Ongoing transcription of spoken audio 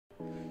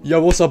Yo,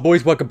 what's up,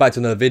 boys? Welcome back to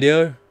another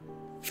video.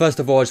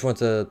 First of all, I just want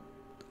to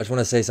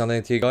say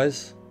something to you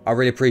guys. I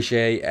really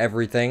appreciate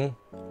everything,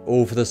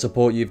 all for the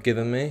support you've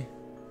given me.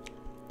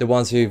 The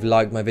ones who've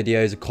liked my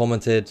videos,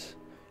 commented,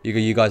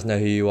 you guys know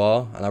who you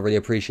are, and I really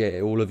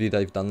appreciate all of you that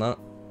have done that.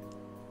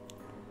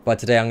 But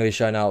today I'm going to be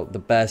showing out the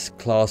best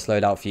class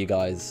loadout for you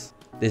guys.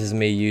 This is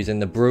me using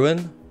the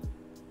Bruin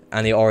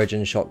and the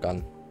Origin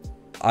shotgun.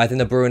 I think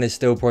the Bruin is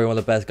still probably one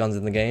of the best guns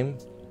in the game.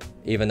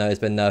 Even though it's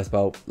been nerfed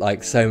about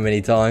like so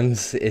many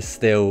times, it's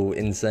still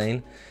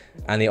insane.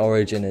 And the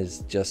Origin is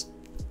just,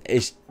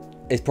 it's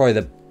probably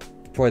the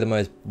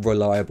most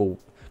reliable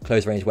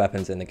close range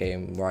weapons in the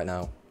game right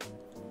now.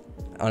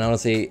 And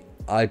honestly,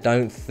 I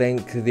don't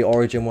think the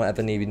Origin will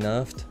ever need to be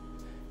nerfed,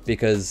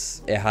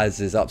 because it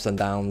has its ups and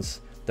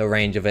downs. The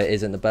range of it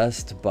isn't the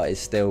best, but it's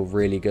still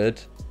really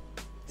good.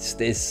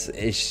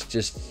 It's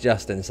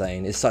just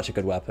insane. It's such a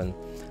good weapon.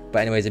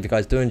 But anyways, if you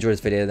guys do enjoy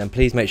this video, then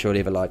please make sure to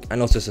leave a like and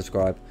also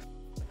subscribe.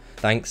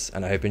 Thanks,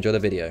 and I hope you enjoy the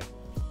video.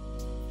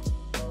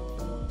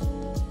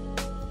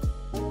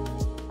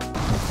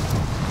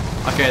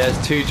 Okay, there's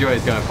two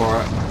Joys going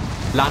for it.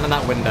 Land in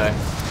that window.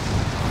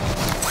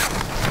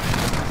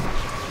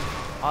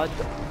 I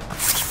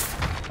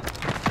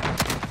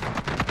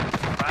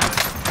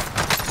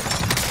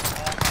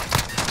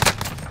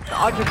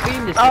just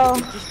beamed this thing,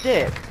 it just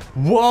did.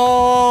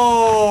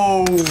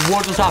 Whoa!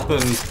 What just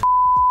happened?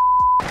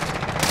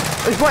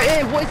 It's right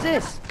here, what is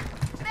this?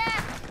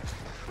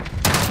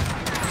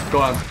 Go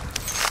on.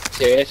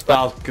 Serious?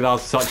 That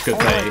was such good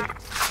bait.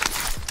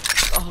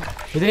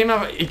 He didn't even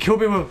have, he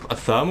killed me with a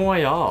thermal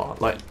AR,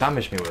 like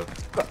damaged me with.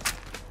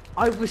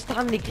 I was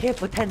standing here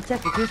for 10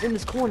 seconds, he was in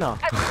this corner.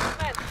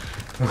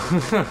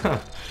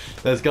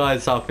 There's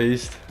guys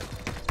southeast.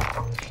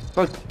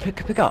 Bro,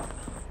 pick up.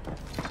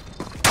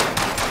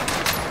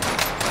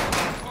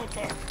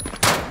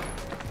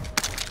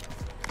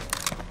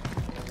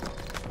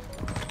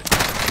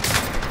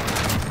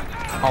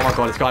 Oh my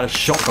god, this guy had a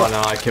shotgun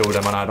and I killed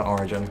him and I had an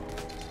Origin. You know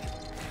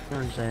what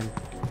I'm saying?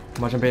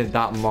 Imagine being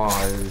that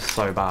Mars, it was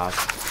so bad.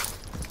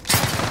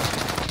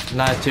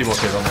 Nah, there's two more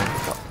kids on me.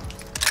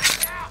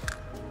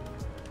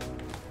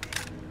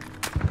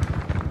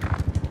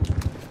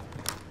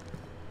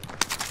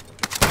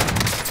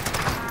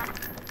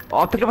 Oh,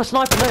 I picked up a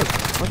sniper, no!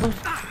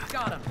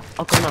 Got him!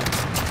 Oh, come on.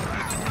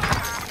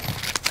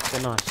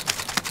 Okay, nice.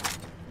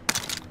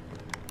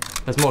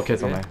 There's more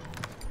kids on me.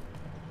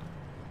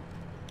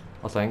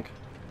 I think.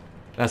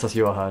 Unless that's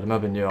you I heard. It might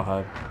have been you I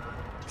heard.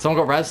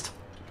 Someone got rezzed.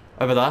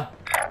 Over there.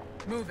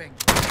 Moving.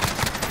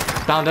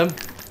 Downed him.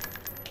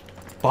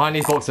 Behind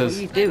these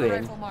boxes. What are you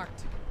doing?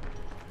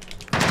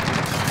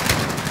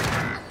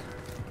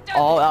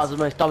 Oh, that was the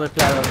most dumbest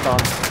play I've ever done.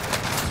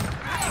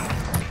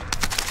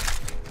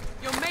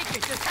 You'll make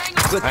it, just hang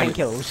on. Good 10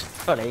 kills.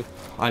 Funny.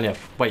 I only have,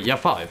 wait, you have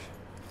 5?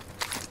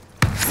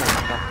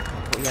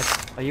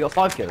 Oh, you got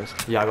 5 kills?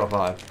 Yeah, I got 5.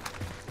 I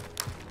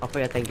thought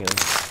you had 10 kills.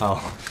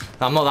 Oh.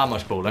 I'm not that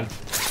much balling.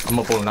 I'm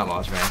not balling that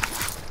much, man.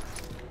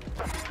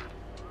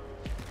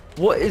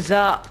 What is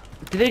that?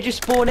 Did they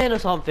just spawn in or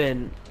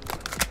something?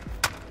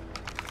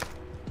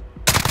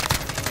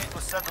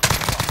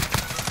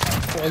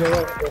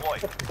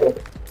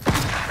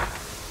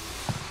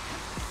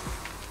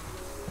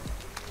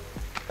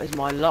 Where's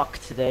my luck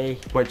today?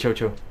 Wait,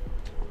 chill.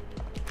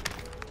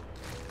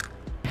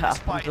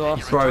 Happened to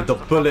us. Bro, the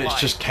bullets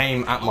just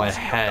came at my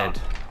head.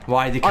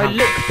 Why did he I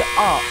looked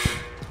up.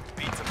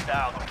 Beat them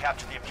down and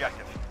capture the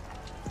objective.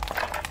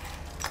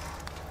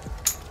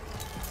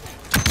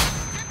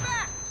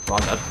 Oh,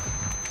 I'm dead.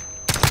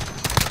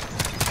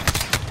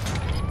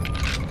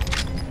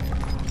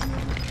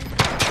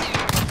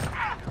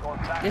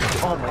 This,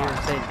 oh my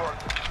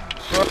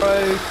god, bro,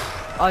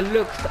 I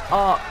looked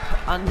up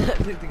and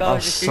the guy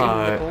was just shooting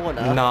in the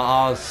corner.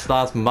 No,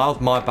 that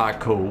was my bad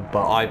call,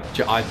 but I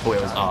thought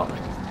it was up.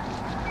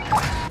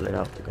 Lit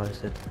up, the guy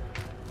said.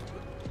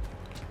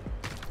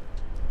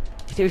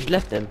 You see we just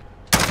left him?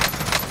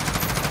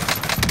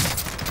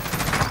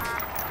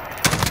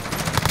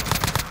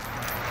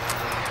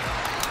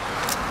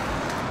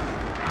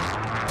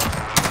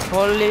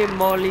 Holy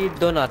moly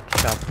donut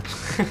shop.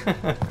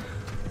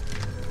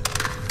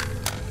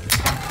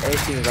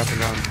 AC was up and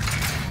down.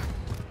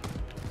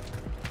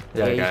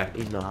 Yeah, okay.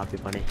 He's not happy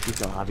bunny. He's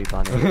not happy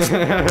bunny.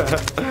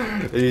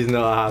 He's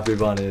not a happy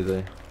bunny, is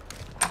he?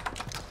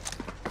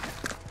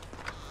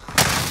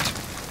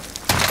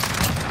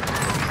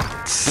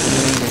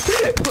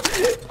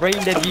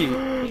 Brain dead you.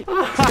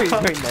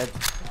 Brain dead.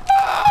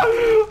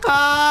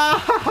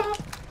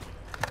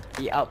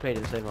 He outplayed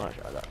him so much.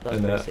 That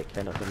was very sick,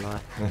 they're not gonna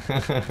lie.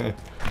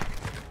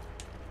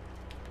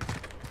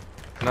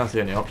 That's the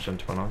only option,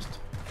 to be honest.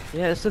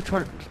 Yeah, they're still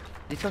trying.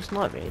 He's trying to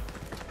snipe me.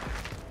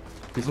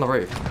 He's on the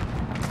roof.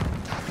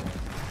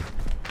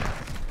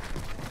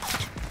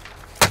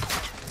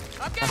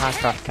 I have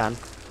craft can.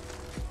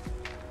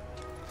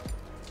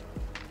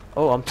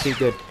 Oh, I'm too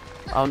good.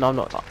 Oh no, I'm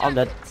not. I'm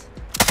dead.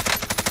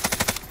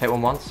 Hit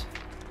one once.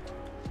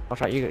 I'll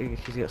try. You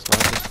got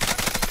snipers.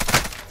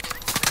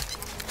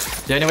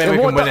 The only way we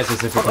can win this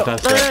is if we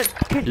contest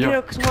it.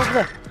 No, come over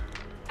there.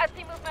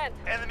 Enemy movement.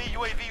 Enemy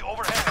UAV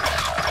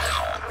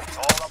overhead. It's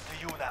all up to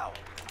you now.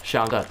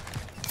 Shit, I'm dead.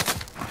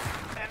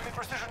 Enemy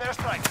precision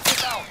airstrike. Get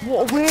down.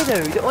 What a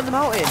weirdo, they're on the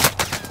mountain.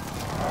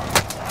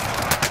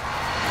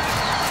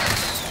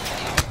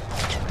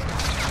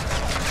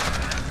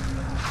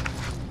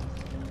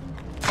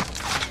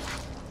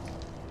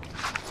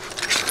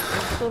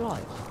 What's still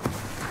alive?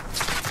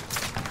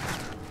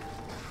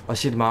 I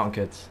see the mountain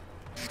kids.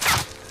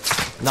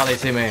 Now they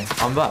see me.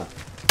 I'm bad.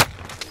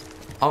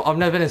 I've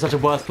never been in such a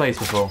worse place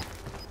before.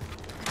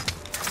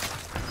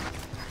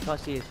 Can't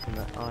see us from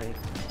that. Oh,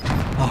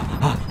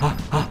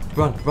 yeah.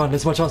 Run, run.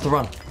 This is my chance to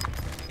run.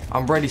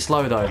 I'm really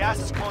slow though. Gas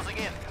is closing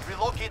in.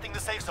 Relocating the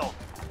safe zone.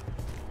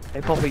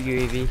 They pop a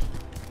UAV.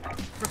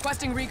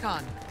 Requesting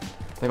recon.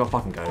 They got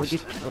fucking What ghosts. you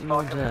what no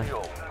one's there?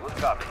 Good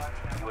copy.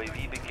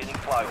 UAV beginning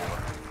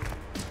flyover.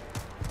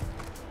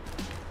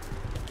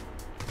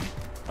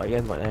 Oh,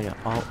 yeah, but there you go.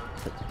 Oh,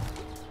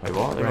 Wait,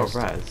 what? They got Rest.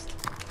 rezzed.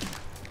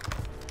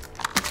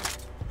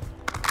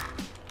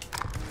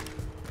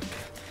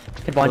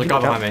 okay, There's behind a you. guy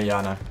Watch out. behind me, yeah,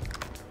 I know.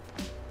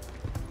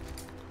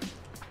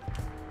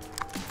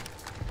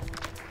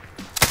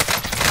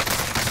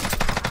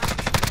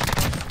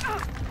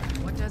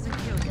 What doesn't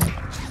kill you?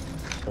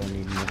 Don't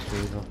need much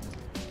either.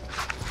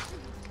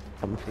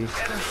 Come for you.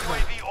 Enemy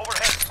UAV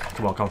overhead.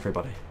 Come on, come through,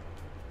 buddy.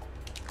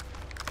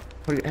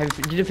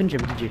 Did you finish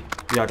him, did you?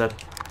 Yeah, I did.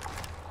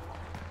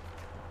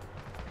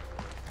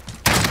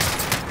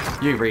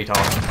 You retard.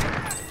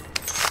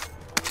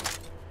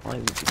 I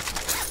would be.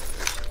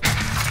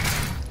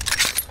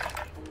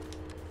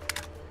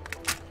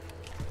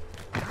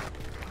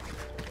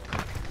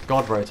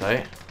 God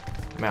rotate.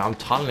 Man, I'm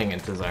tunneling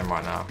into the zone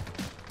right now.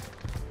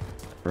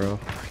 Bro.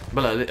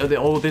 But look,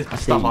 all this I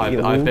see stuff I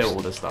your walls. built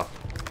all this stuff.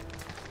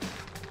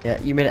 Yeah,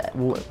 you made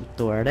it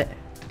door at it.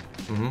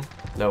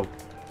 No.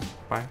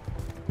 Right.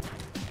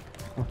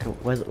 Okay,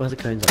 where's the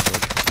cones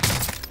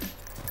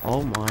actually?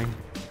 Oh my.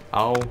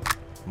 Oh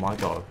my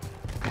god.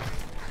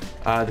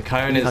 The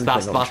cone is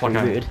that's my cone.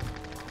 Rebooted.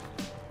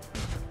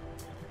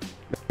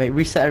 Wait,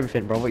 reset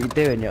everything, bro. What you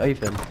doing? You're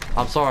open.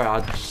 I'm sorry,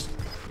 I just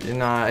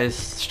it's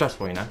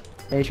stressful, you know.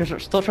 Hey,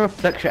 stop trying to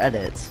flex your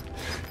edits.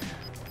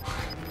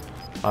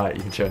 Alright,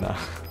 you can chill now.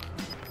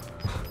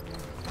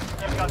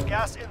 You've got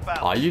gas inbound.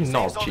 Are you Safe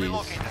not, zone jeez?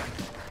 relocated.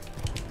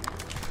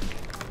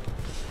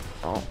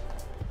 Oh.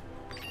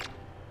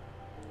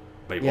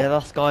 Wait, Yeah, what?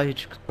 that's the guy who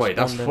just Wait,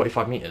 that's spawned in.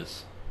 45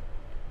 meters.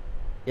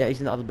 Yeah, he's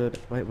in the other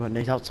building. Wait, no,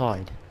 he's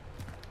outside.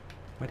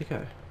 Where'd he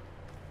go?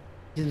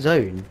 He's in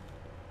zone.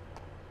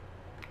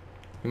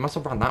 He must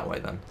have run that way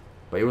then.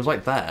 But he was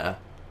like there.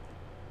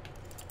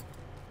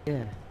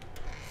 Yeah.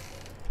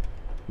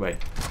 Wait,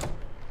 How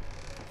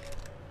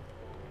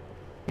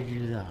did you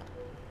do that?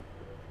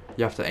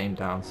 you have to aim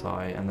down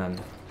sight and then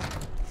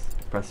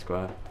press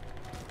square.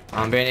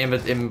 I'm being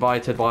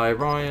invited by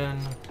Ryan.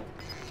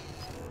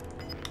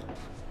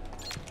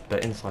 They're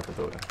inside the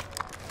building.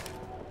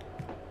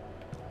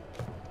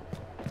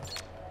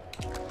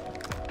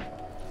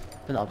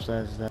 Been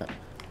upstairs, is that?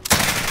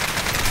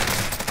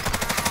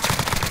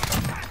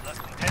 Less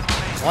than 10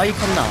 remaining. Why are you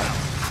coming out?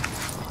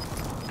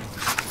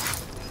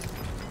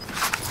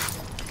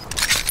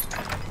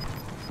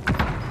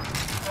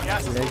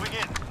 Gas is Hello. moving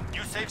in.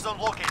 New safe zone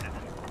located.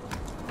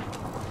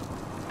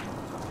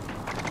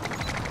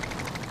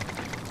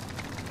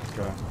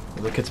 Go.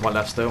 There's a kid to my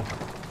left still.